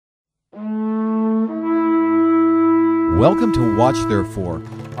Welcome to Watch Therefore.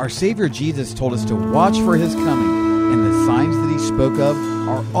 Our Savior Jesus told us to watch for His coming, and the signs that He spoke of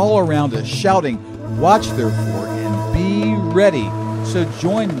are all around us, shouting, "Watch therefore and be ready." So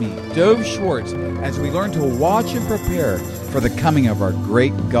join me, Dove Schwartz, as we learn to watch and prepare for the coming of our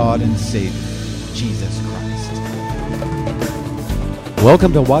great God and Savior, Jesus Christ.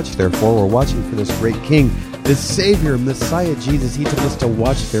 Welcome to Watch Therefore. We're watching for this great King, this Savior, Messiah Jesus. He told us to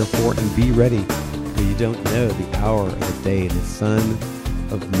watch therefore and be ready. For you don't know the hour of the day the Son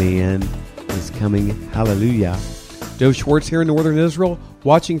of Man is coming. Hallelujah. Dove Schwartz here in Northern Israel,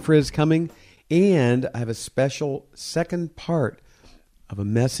 watching for His coming. And I have a special second part of a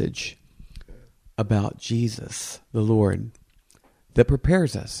message about Jesus, the Lord, that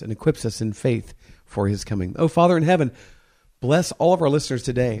prepares us and equips us in faith for His coming. Oh, Father in heaven, bless all of our listeners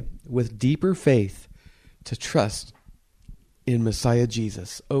today with deeper faith to trust in Messiah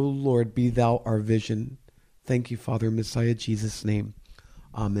Jesus. Oh Lord, be Thou our vision. Thank you, Father, in Messiah Jesus' name.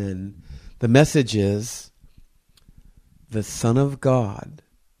 Amen. The message is the Son of God,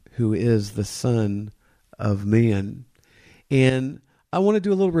 who is the Son of Man. And I want to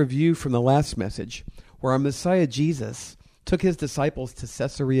do a little review from the last message, where our Messiah Jesus took His disciples to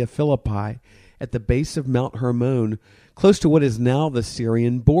Caesarea Philippi at the base of Mount Hermon, close to what is now the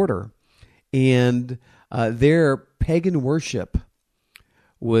Syrian border. And there, pagan worship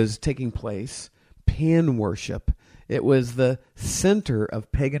was taking place, Pan worship. It was the center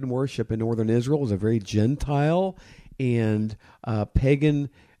of pagan worship in northern Israel. It was a very Gentile and pagan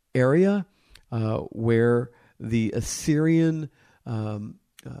area where the Assyrian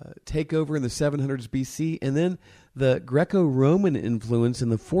takeover in the 700s BC, and then the Greco-Roman influence in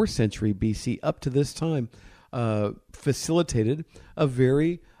the 4th century BC up to this time facilitated a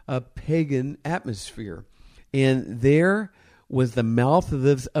very pagan atmosphere. And there was the mouth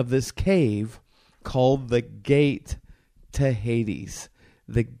of this cave called the Gate to Hades.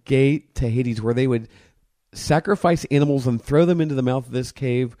 The Gate to Hades, where they would sacrifice animals and throw them into the mouth of this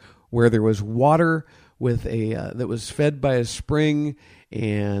cave, where there was water with that was fed by a spring,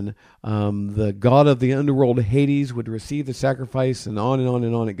 and the god of the underworld, Hades, would receive the sacrifice, and on and on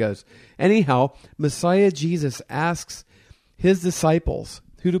and on it goes. Anyhow, Messiah Jesus asks His disciples,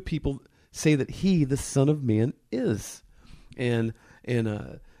 who do people say that He, the Son of Man, is? And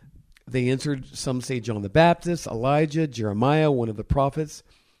they answered, some say John the Baptist, Elijah, Jeremiah, one of the prophets.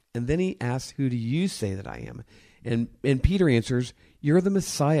 And then He asks, who do you say that I am? And Peter answers, you're the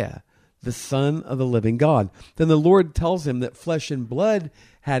Messiah, the Son of the living God. Then the Lord tells him that flesh and blood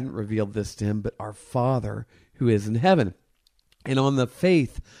hadn't revealed this to him, but our Father who is in heaven. And on the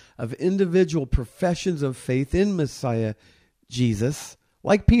faith of individual professions of faith in Messiah Jesus,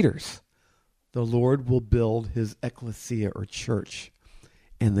 like Peter's, the Lord will build His ecclesia or church,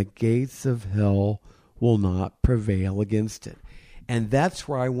 and the gates of hell will not prevail against it. And that's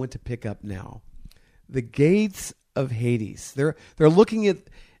where I want to pick up now. The gates of Hades. They're looking at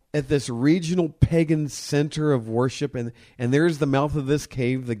this regional pagan center of worship, and there's the mouth of this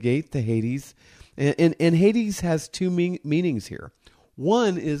cave, the gate to Hades. And Hades has two meanings here.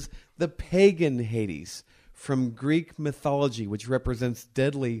 One is the pagan Hades from Greek mythology, which represents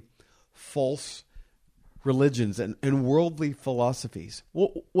deadly false religions and worldly philosophies.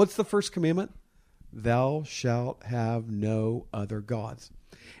 Well, what's the first commandment? Thou shalt have no other gods.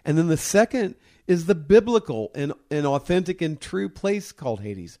 And then the second is the biblical and authentic and true place called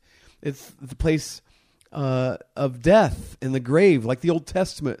Hades. It's the place of death and the grave, like the Old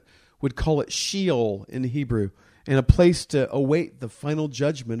Testament would call it Sheol in Hebrew, and a place to await the final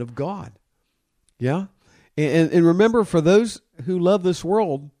judgment of God. Yeah? And remember, for those who love this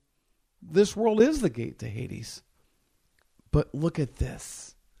world is the gate to Hades. But look at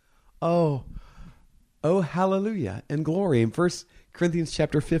this. Oh, hallelujah and glory. In 1 Corinthians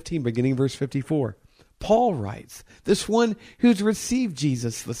chapter 15, beginning verse 54, Paul writes, this one who's received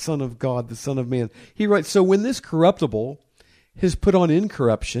Jesus, the Son of God, the Son of Man, he writes, so when this corruptible has put on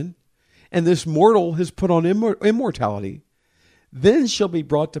incorruption, and this mortal has put on immortality, then shall be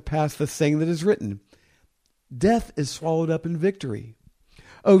brought to pass the saying that is written, death is swallowed up in victory.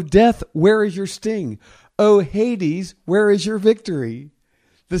 O death, where is your sting? O Hades, where is your victory?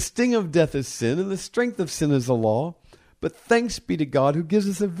 The sting of death is sin, and the strength of sin is the law. But thanks be to God who gives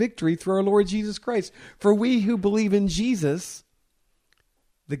us a victory through our Lord Jesus Christ. For we who believe in Jesus,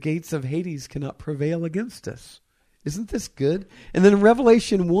 the gates of Hades cannot prevail against us. Isn't this good? And then in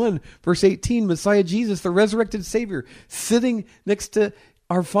Revelation 1, verse 18, Messiah Jesus, the resurrected Savior, sitting next to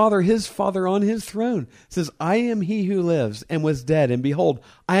our Father, His Father on His throne, says, I am He who lives and was dead, and behold,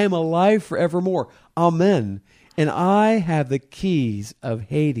 I am alive forevermore. Amen. And I have the keys of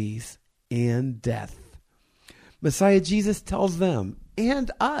Hades and death. Messiah Jesus tells them and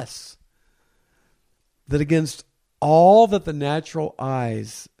us that against all that the natural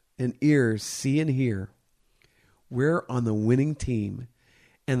eyes and ears see and hear, we're on the winning team.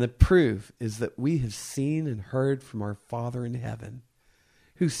 And the proof is that we have seen and heard from our Father in heaven,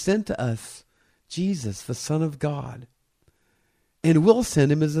 who sent to us Jesus, the Son of God, and will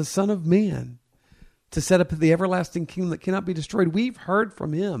send him as the Son of Man to set up the everlasting kingdom that cannot be destroyed. We've heard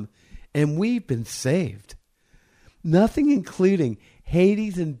from him, and we've been saved. Nothing, including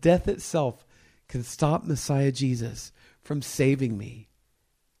Hades and death itself, can stop Messiah Jesus from saving me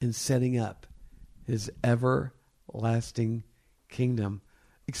and setting up his everlasting kingdom.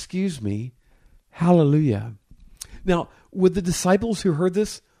 Excuse me. Hallelujah. Now, would the disciples who heard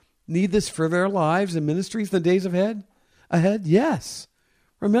this need this for their lives and ministries in the days ahead? Yes.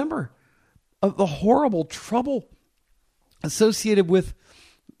 Remember the horrible trouble associated with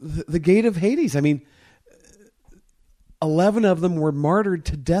the gate of Hades. I mean, 11 of them were martyred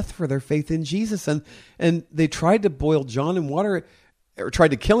to death for their faith in Jesus. And they tried to boil John in water, or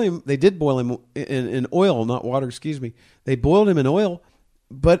tried to kill him. They did boil him in oil, not water, excuse me. They boiled him in oil,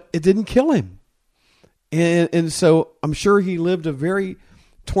 but it didn't kill him. And so I'm sure he lived a very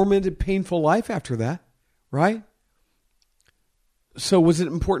tormented, painful life after that, right? So was it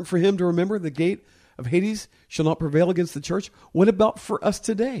important for him to remember the gate of Hades shall not prevail against the church? What about for us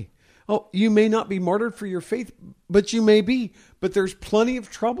today? Oh, you may not be martyred for your faith, but you may be. But there's plenty of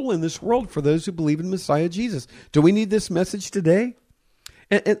trouble in this world for those who believe in Messiah Jesus. Do we need this message today?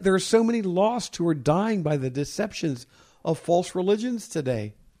 And there are so many lost who are dying by the deceptions of false religions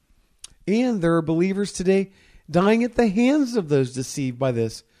today. And there are believers today dying at the hands of those deceived by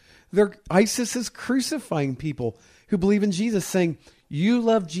this. ISIS is crucifying people who believe in Jesus, saying, you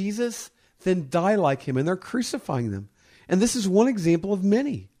love Jesus, then die like him. And they're crucifying them. And this is one example of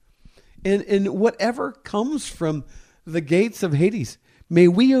many. And whatever comes from the gates of Hades, may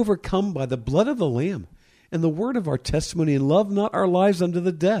we overcome by the blood of the Lamb and the word of our testimony, and love not our lives unto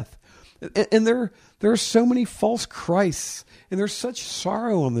the death. And there are so many false Christs, and there's such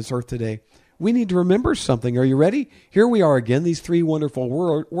sorrow on this earth today. We need to remember something. Are you ready? Here we are again, these three wonderful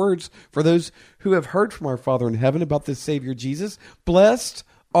words for those who have heard from our Father in heaven about this Savior Jesus. Blessed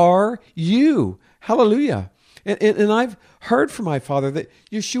are you. Hallelujah. And I've heard from my Father that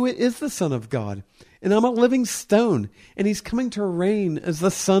Yeshua is the Son of God, and I'm a living stone, and he's coming to reign as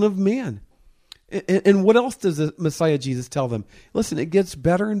the Son of Man. And what else does the Messiah Jesus tell them? Listen, it gets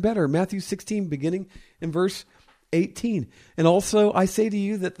better and better. Matthew 16, beginning in verse 18. And also I say to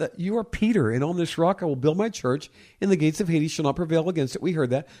you that you are Peter, and on this rock I will build my church, and the gates of Hades shall not prevail against it. We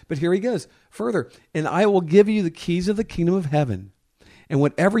heard that. But here he goes further. And I will give you the keys of the kingdom of heaven. And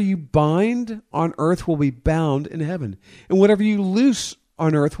whatever you bind on earth will be bound in heaven. And whatever you loose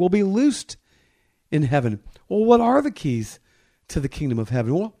on earth will be loosed in heaven. Well, what are the keys to the kingdom of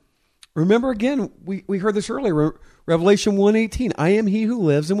heaven? Well, remember again, we heard this earlier, Revelation 1:18. I am he who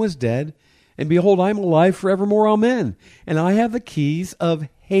lives and was dead, and behold, I am alive forevermore. Amen. And I have the keys of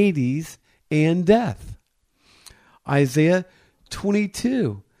Hades and death. Isaiah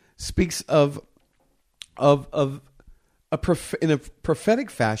 22 speaks in a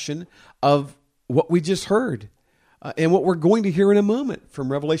prophetic fashion of what we just heard and what we're going to hear in a moment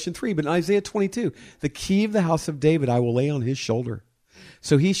from Revelation 3. But in Isaiah 22, the key of the house of David I will lay on his shoulder.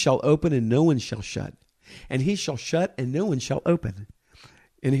 So he shall open and no one shall shut, and he shall shut and no one shall open.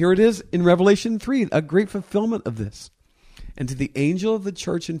 And here it is in Revelation 3, a great fulfillment of this. And to the angel of the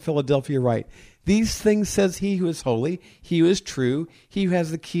church in Philadelphia write, these things says he who is holy, he who is true, he who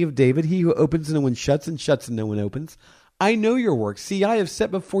has the key of David, he who opens and no one shuts, and shuts and no one opens. I know your works. See, I have set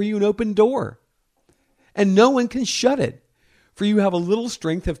before you an open door, and no one can shut it. For you have a little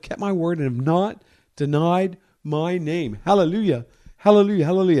strength, have kept my word, and have not denied my name. Hallelujah. Hallelujah,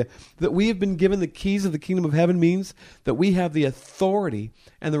 hallelujah. That we have been given the keys of the kingdom of heaven means that we have the authority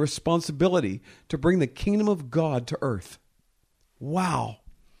and the responsibility to bring the kingdom of God to earth. Wow.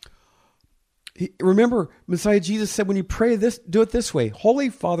 Remember, Messiah Jesus said, when you pray this, do it this way. Holy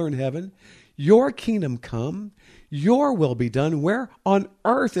Father in heaven, your kingdom come, your will be done where? On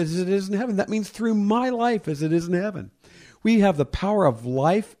earth as it is in heaven. That means through my life as it is in heaven. We have the power of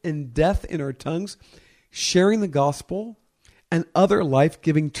life and death in our tongues, sharing the gospel and other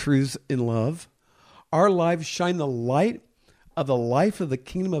life-giving truths in love. Our lives shine the light of the life of the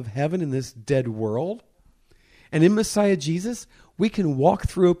kingdom of heaven in this dead world. And in Messiah Jesus, we can walk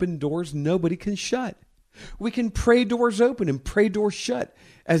through open doors nobody can shut. We can pray doors open and pray doors shut,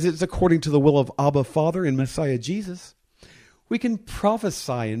 as it's according to the will of Abba Father in Messiah Jesus. We can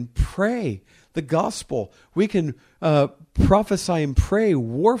prophesy and pray the gospel. We can prophesy and pray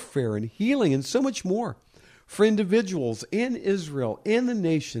warfare and healing and so much more for individuals in Israel, in the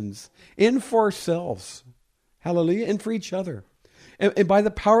nations, and for ourselves. Hallelujah. And for each other. And by the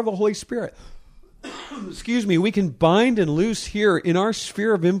power of the Holy Spirit, excuse me, we can bind and loose here in our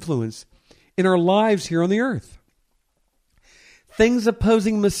sphere of influence, in our lives here on the earth. Things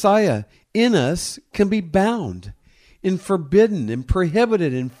opposing Messiah in us can be bound and forbidden and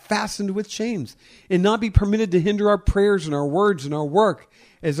prohibited and fastened with chains and not be permitted to hinder our prayers and our words and our work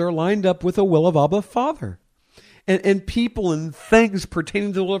as they're lined up with the will of Abba Father. And people and things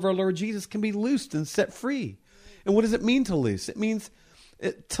pertaining to the will of our Lord Jesus can be loosed and set free. And what does it mean to loose? It means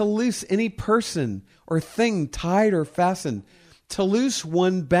to loose any person or thing tied or fastened. To loose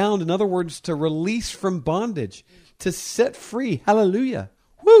one bound, in other words, to release from bondage, to set free, hallelujah,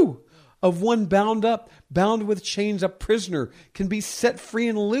 woo, of one bound up, bound with chains, a prisoner can be set free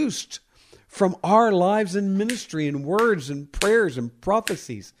and loosed from our lives and ministry and words and prayers and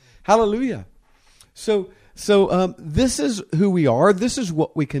prophecies. Hallelujah. So this is who we are. This is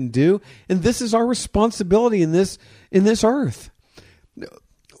what we can do. And this is our responsibility in this earth.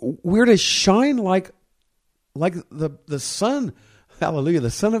 We're to shine like the sun, hallelujah, the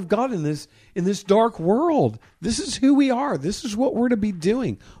Son of God in this dark world. This is who we are. This is what we're to be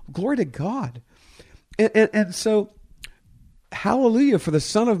doing. Glory to God. And so, hallelujah for the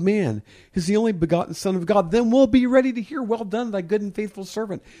Son of Man, who's the only begotten Son of God. Then we'll be ready to hear, well done, thy good and faithful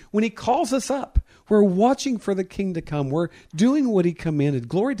servant. When he calls us up, we're watching for the King to come. We're doing what he commanded.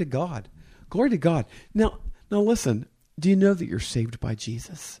 Glory to God. Glory to God. Now listen, do you know that you're saved by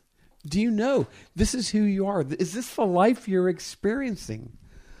Jesus? Do you know this is who you are? Is this the life you're experiencing?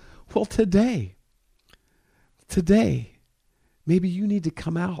 Well, today, maybe you need to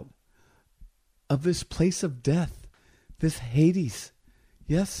come out of this place of death, this Hades.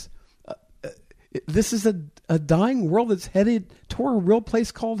 Yes, this is a dying world that's headed toward a real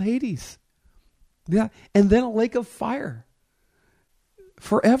place called Hades. Yeah, and then a lake of fire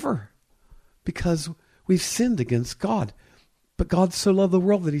forever because we've sinned against God. But God so loved the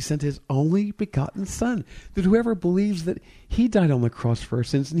world that he sent his only begotten Son, that whoever believes that he died on the cross for our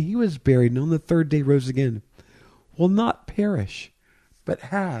sins and he was buried and on the third day rose again will not perish, but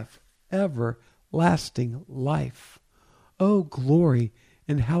have everlasting life. Oh, glory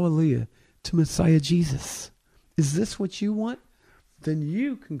and hallelujah to Messiah Jesus. Is this what you want? Then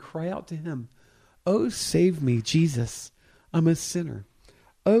you can cry out to him. Oh, save me, Jesus. I'm a sinner.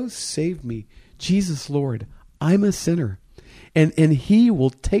 Oh, save me, Jesus, Lord. I'm a sinner. And he will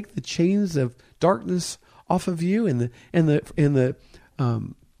take the chains of darkness off of you and the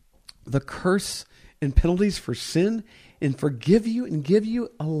curse and penalties for sin and forgive you and give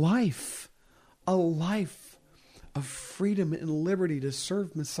you a life of freedom and liberty to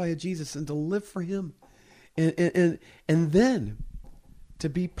serve Messiah Jesus and to live for him. And then to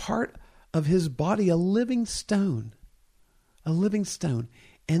be part of his body, a living stone.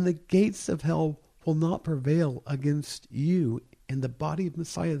 And the gates of hell will not prevail against you and the body of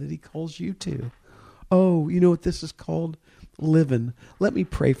Messiah that he calls you to. Oh, you know what this is called? Living. Let me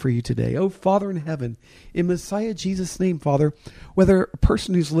pray for you today. Oh, Father in heaven, in Messiah Jesus' name, Father, whether a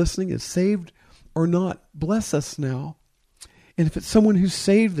person who's listening is saved or not, bless us now. And if it's someone who's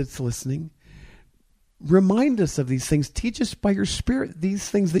saved that's listening, remind us of these things. Teach us by your Spirit these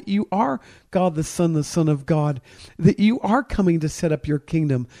things, that you are God the Son of God, that you are coming to set up your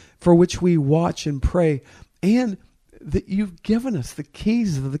kingdom for which we watch and pray, and that you've given us the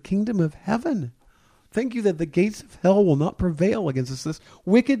keys of the kingdom of heaven. Thank you that the gates of hell will not prevail against us. This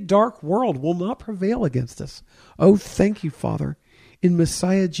wicked, dark world will not prevail against us. Oh, thank you, Father, in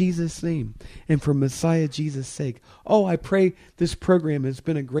Messiah Jesus' name and for Messiah Jesus' sake. Oh, I pray this program has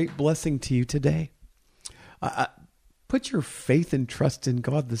been a great blessing to you today. Put your faith and trust in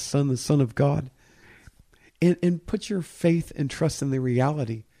God, the Son of God, and put your faith and trust in the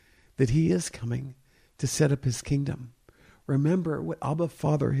reality that he is coming to set up his kingdom. Remember what Abba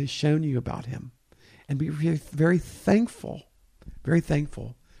Father has shown you about him, and be very thankful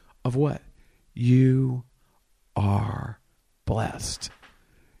of what? You are blessed.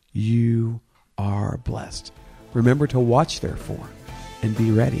 You are blessed. Remember to watch, therefore, and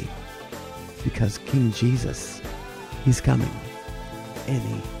be ready, because King Jesus, he's coming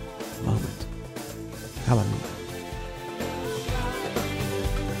any moment. Hallelujah.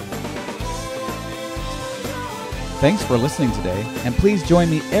 Thanks for listening today, and please join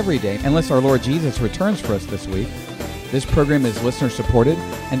me every day unless our Lord Jesus returns for us this week. This program is listener-supported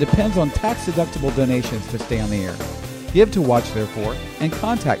and depends on tax-deductible donations to stay on the air. Give to Watch Therefore and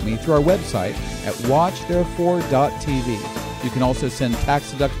contact me through our website at watchtherefore.tv. You can also send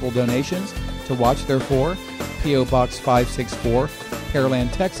tax-deductible donations to Watch Therefore, P.O. Box 564,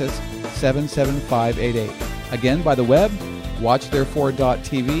 Pearland, Texas 77588. Again, by the web,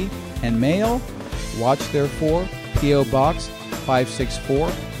 watchtherefore.tv, and mail, Watch Therefore, P.O. Box 564,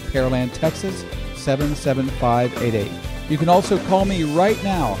 Pearland, Texas 77588. You can also call me right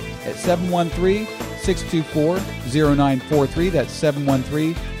now at 713-624-0943. That's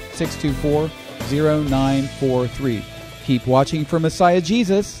 713-624-0943. Keep watching for Messiah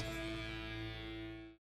Jesus.